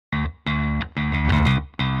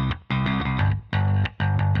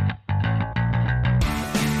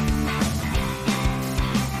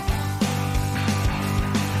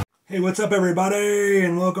Hey, what's up everybody,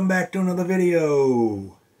 and welcome back to another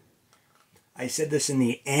video. I said this in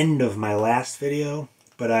the end of my last video,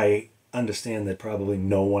 but I understand that probably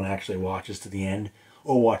no one actually watches to the end,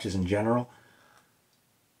 or watches in general.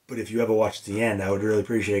 But if you ever watch to the end, I would really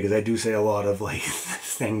appreciate it, because I do say a lot of like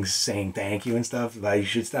things saying thank you and stuff, but you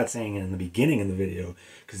should start saying it in the beginning of the video,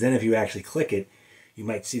 because then if you actually click it, you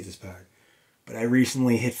might see this part. But I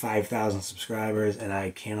recently hit 5,000 subscribers, and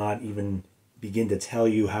I cannot even begin to tell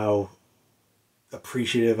you how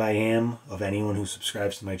appreciative I am of anyone who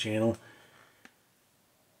subscribes to my channel.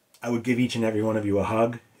 I would give each and every one of you a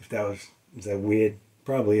hug if that was, is that weird?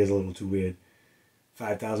 Probably is a little too weird.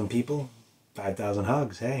 5,000 people, 5,000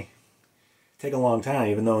 hugs, hey. Take a long time,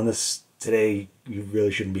 even though in this today you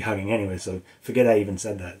really shouldn't be hugging anyway, so forget I even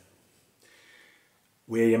said that.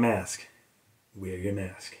 Wear your mask. Wear your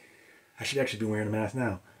mask. I should actually be wearing a mask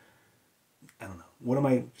now. I don't know. What am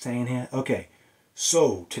I saying here? Okay.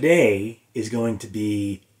 So, today is going to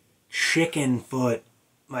be Chickenfoot,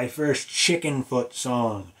 my first Chickenfoot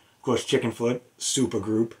song. Of course, Chickenfoot, super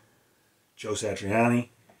group, Joe Satriani,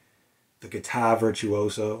 the guitar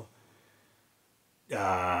virtuoso,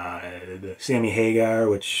 Sammy Hagar,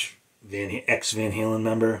 which ex-Van Halen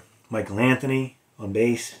member, Michael Anthony on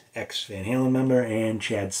bass, ex-Van Halen member, and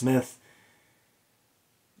Chad Smith,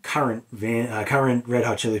 current Red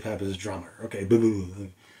Hot Chili Peppers drummer. Okay, boo-boo.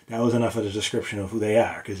 That was enough of the description of who they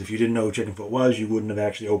are, because if you didn't know who Chickenfoot was, you wouldn't have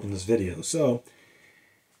actually opened this video. So,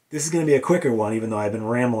 this is going to be a quicker one, even though I've been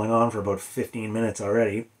rambling on for about 15 minutes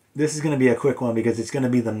already. This is going to be a quick one because it's going to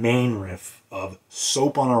be the main riff of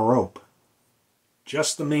Soap on a Rope.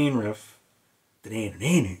 Just the main riff. That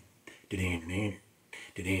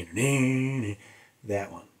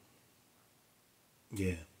one.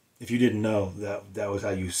 Yeah. If you didn't know, that was how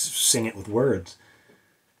you sing it with words.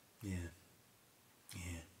 Yeah.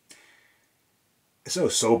 So,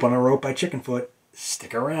 Soap on a Rope by Chickenfoot.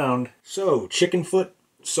 Stick around. So, Chickenfoot,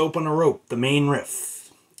 Soap on a Rope, the main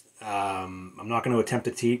riff. I'm not going to attempt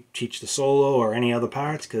to teach the solo or any other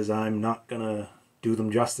parts, because I'm not going to do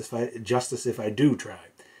them justice if I do try.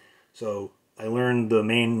 So, I learned the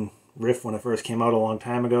main riff when it first came out a long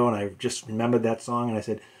time ago, and I just remembered that song, and I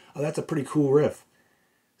said, oh, that's a pretty cool riff.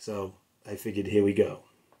 So, I figured, here we go.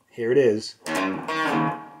 Here it is.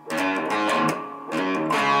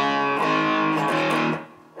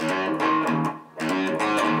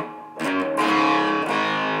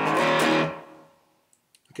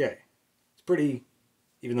 Okay, it's pretty,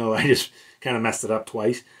 even though I just kind of messed it up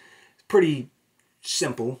twice, it's pretty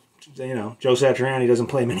simple. You know, Joe Satriani doesn't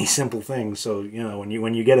play many simple things, so, you know,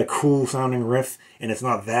 when you get a cool sounding riff and it's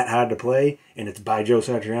not that hard to play, and it's by Joe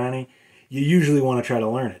Satriani, you usually want to try to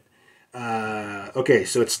learn it. Okay,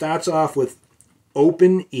 so it starts off with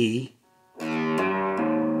open E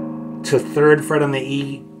to third fret on the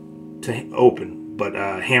E to open, but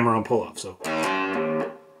hammer on pull off, so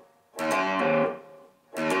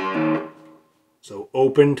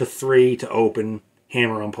open to 3 to open,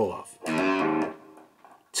 hammer on pull off.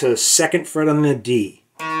 To second fret on the D.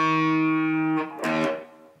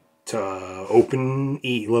 To open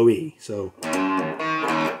E, low E. So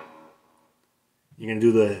you're going to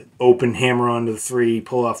do the open hammer on to the 3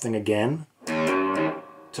 pull off thing again.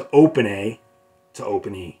 To open A, to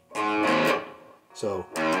open E. So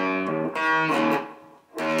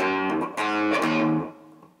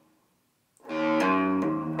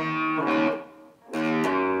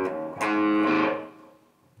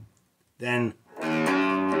then,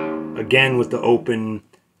 again with the open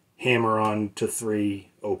hammer on to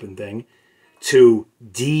 3 open thing, to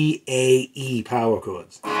D, A, E power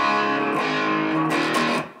chords.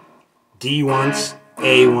 D once,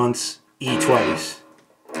 A once, E twice.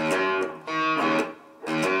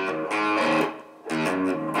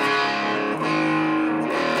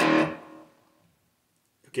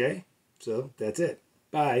 Okay, so that's it.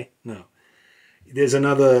 Bye. No. There's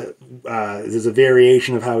another, there's a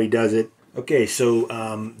variation of how he does it. Okay, so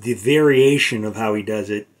the variation of how he does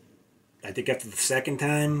it, I think after the second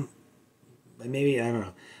time, maybe, I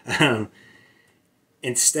don't know.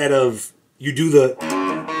 Instead of, you do the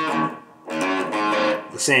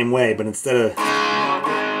same way, but instead of,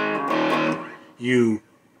 you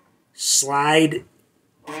slide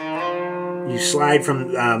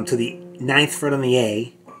from, to the 9th fret on the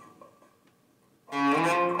A,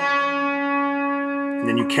 and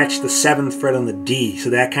then you catch the 7th fret on the D, so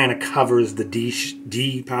that kind of covers the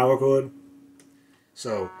D power chord.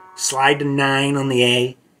 So slide to 9 on the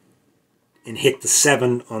A and hit the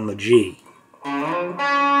 7 on the G.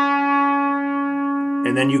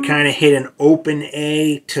 And then you kind of hit an open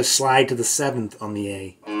A to slide to the 7th on the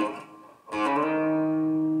A.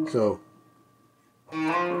 So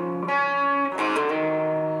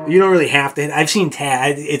You don't really have to hit. I've seen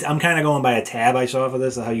tab. I'm kind of going by a tab I saw for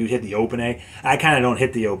this, how you hit the open A. I kind of don't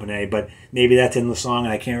hit the open A, but maybe that's in the song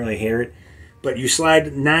and I can't really hear it. But you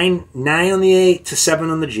slide 9 on the A to 7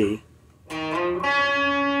 on the G.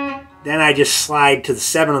 Then I just slide to the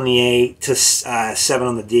 7 on the A to 7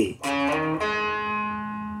 on the D.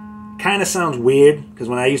 Kind of sounds weird, because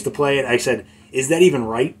when I used to play it, I said, is that even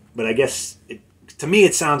right? But I guess, to me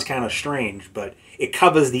it sounds kind of strange, but it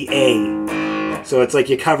covers the A. So it's like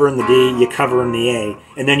you're covering the D, you're covering the A,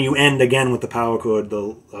 and then you end again with the power chord,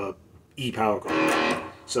 the E power chord.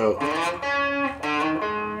 So...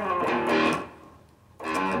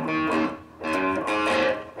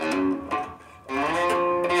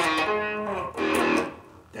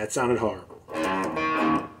 that sounded horrible.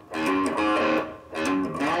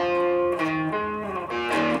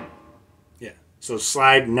 Yeah. So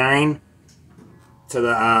slide 9 to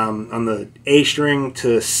the on the A string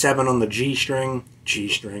to 7 on the G string,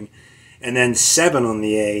 and then 7 on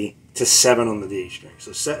the A to 7 on the D string.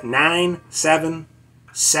 So 9, 7,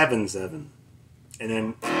 7, 7, and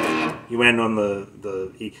then you end on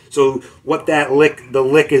the E. So what the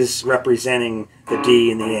lick is representing the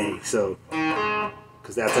D and the A. So.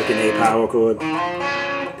 Because that's like an A power chord,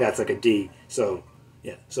 that's like a D. So,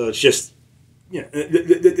 yeah, so it's just, yeah,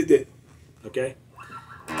 okay?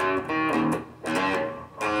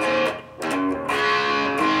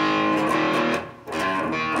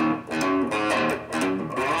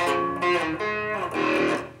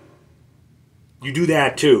 You do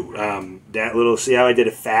that too. That little, see how I did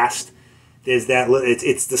it fast? There's that,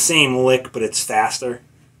 it's the same lick, but it's faster.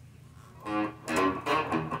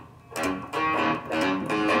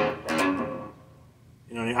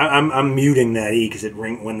 I'm muting that E because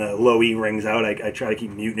when the low E rings out, I try to keep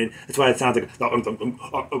muting it. That's why it sounds like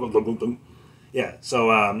yeah.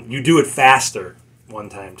 So you do it faster one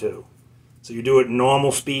time too. So you do it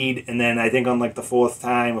normal speed, and then I think on like the 4th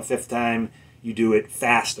time or 5th time you do it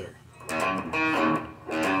faster.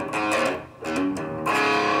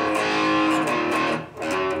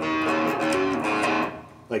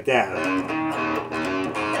 Like that.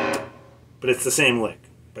 But it's the same lick,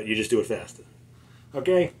 but you just do it faster.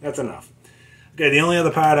 Okay, that's enough. Okay, the only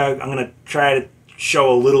other part I'm going to try to show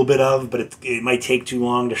a little bit of, but it might take too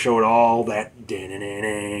long to show it all, that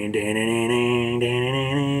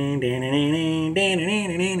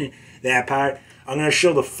part. I'm going to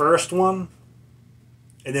show the first one,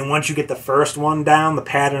 and then once you get the first one down, the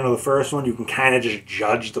pattern of the first one, you can kind of just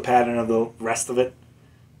judge the pattern of the rest of it.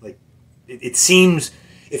 Like, it seems...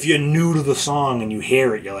 if you're new to the song and you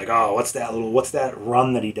hear it, you're like, oh, what's that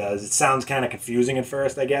run that he does? It sounds kind of confusing at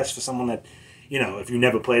first, I guess, for someone that, you know, if you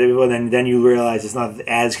never played it before, then you realize it's not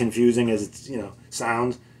as confusing as it, you know,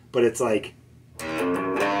 sounds. But it's like...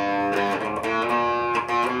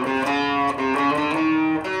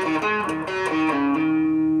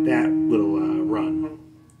 that little run.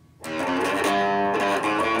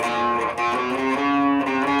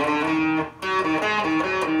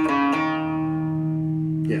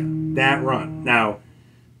 That run. Now,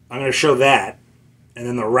 I'm going to show that, and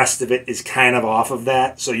then the rest of it is kind of off of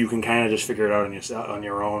that, so you can kind of just figure it out on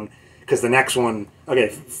your own. Because the next one,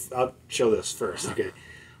 okay, I'll show this first. Okay,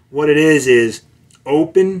 what it is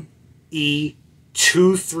open E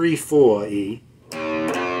 2 3 4 E.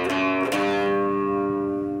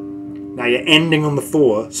 Now you're ending on the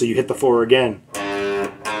 4, so you hit the 4 again.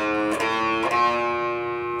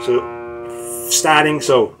 So starting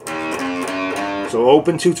So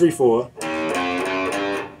open 2 3 4,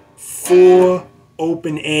 4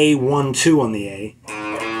 open A 1 2 on the A,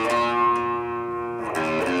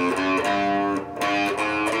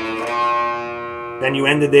 then you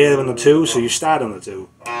ended there on the 2, so you start on the 2.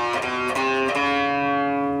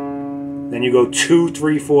 Then you go 2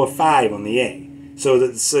 3 4 5 on the A. So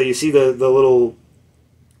you see the little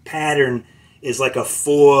pattern is like a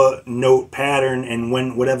 4-note pattern, and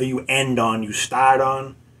whatever you end on, you start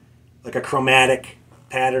on. Like a chromatic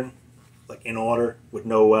pattern, like in order, with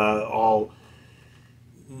no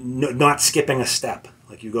not skipping a step.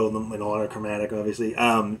 Like you go in order, chromatic, obviously.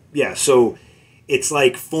 Yeah, so it's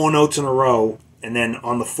like 4 notes in a row, and then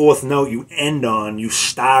on the 4th note you end on, you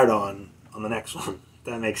start on the next one.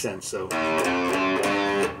 That makes sense. So.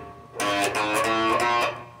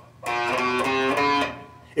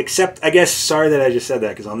 Except, I guess, sorry that I just said that,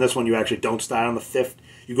 because on this one you actually don't start on the 5th,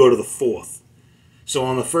 you go to the 4th. So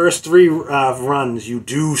on the first 3 runs, you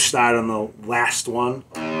do start on the last one.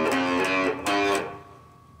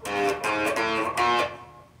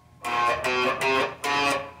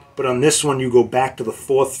 But on this one, you go back to the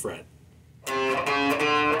 4th fret.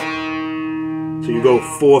 So you go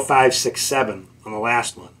 4, 5, 6, 7 on the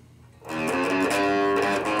last one.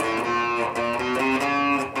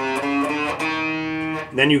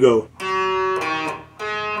 Then you go.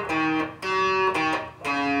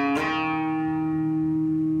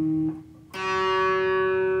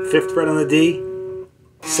 Fifth fret on the D,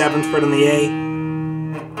 7th fret on the A,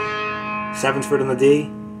 7th fret on the D,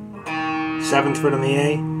 7th fret on the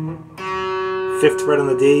A, 5th fret on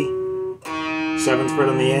the D, 7th fret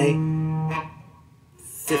on the A,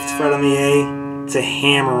 5th fret on the A to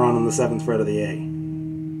hammer on the 7th fret of the A.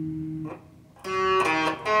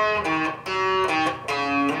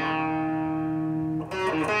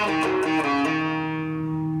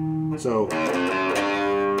 So,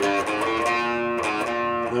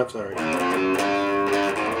 oops, sorry.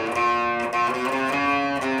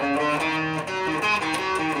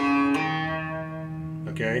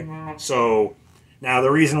 Okay, so now the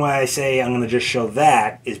reason why I say I'm going to just show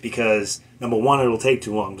that is because, number one, it'll take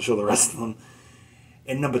too long to show the rest of them.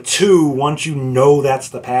 And number two, once you know that's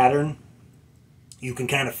the pattern, you can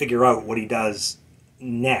kind of figure out what he does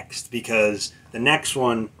next. Because the next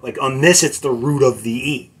one, like on this, it's the root of the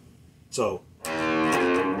E. So,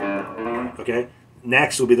 okay,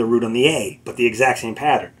 next will be the root on the A, but the exact same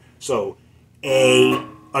pattern. So,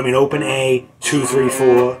 open A, 2, 3,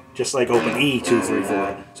 4, just like open E, 2, 3,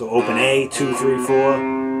 4. So open A, 2, 3,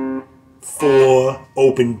 4, 4,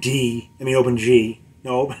 open G, open G.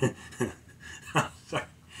 No, open,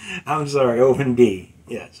 I'm sorry, open D.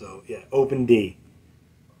 Yeah, so, yeah, open D.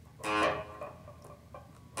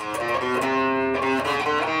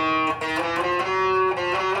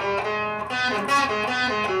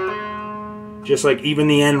 Just like even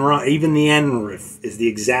the N riff is the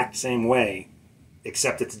exact same way,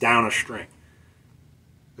 except it's down a string.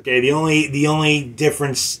 Okay, the only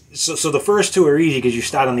difference. So the first two are easy because you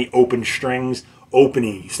start on the open strings. Open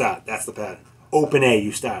E, you start. That's the pattern. Open A,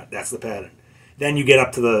 you start. That's the pattern. Then you get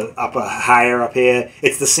up to the higher up here.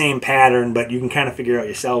 It's the same pattern, but you can kind of figure it out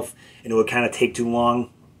yourself, and it would kind of take too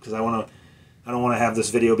long because I don't want to have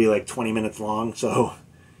this video be like 20 minutes long. So.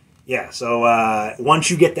 Yeah, so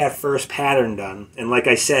once you get that first pattern done, and like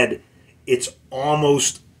I said, it's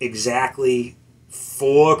almost exactly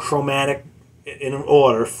 4 chromatic in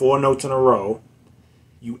order, 4 notes in a row.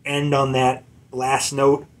 You end on that last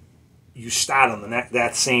note, you start on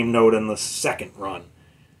that same note in the second run,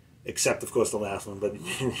 except of course the last one, but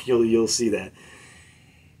you'll see that.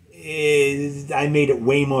 I made it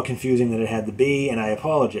way more confusing than it had to be, and I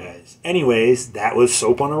apologize. Anyways, that was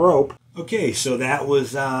Soap on a Rope. Okay, so that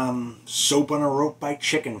was Soap on a Rope by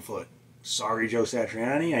Chickenfoot. Sorry, Joe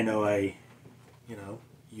Satriani. I know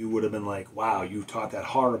you would have been like, wow, you taught that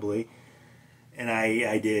horribly. And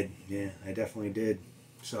I did. Yeah, I definitely did.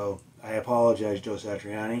 So I apologize, Joe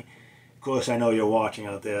Satriani. Of course, I know you're watching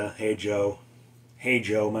out there. Hey, Joe. Hey,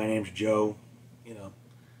 Joe, my name's Joe.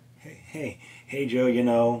 Hey,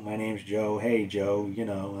 Joe, my name's Joe. Hey, Joe,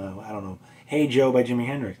 I don't know. Hey, Joe by Jimi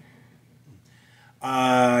Hendrix.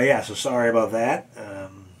 Yeah, so sorry about that.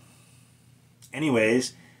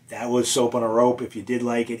 Anyways, that was Soap on a Rope. If you did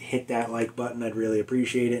like it, hit that like button. I'd really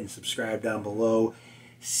appreciate it. And subscribe down below.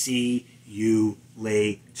 See you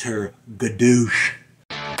later. Gadoosh.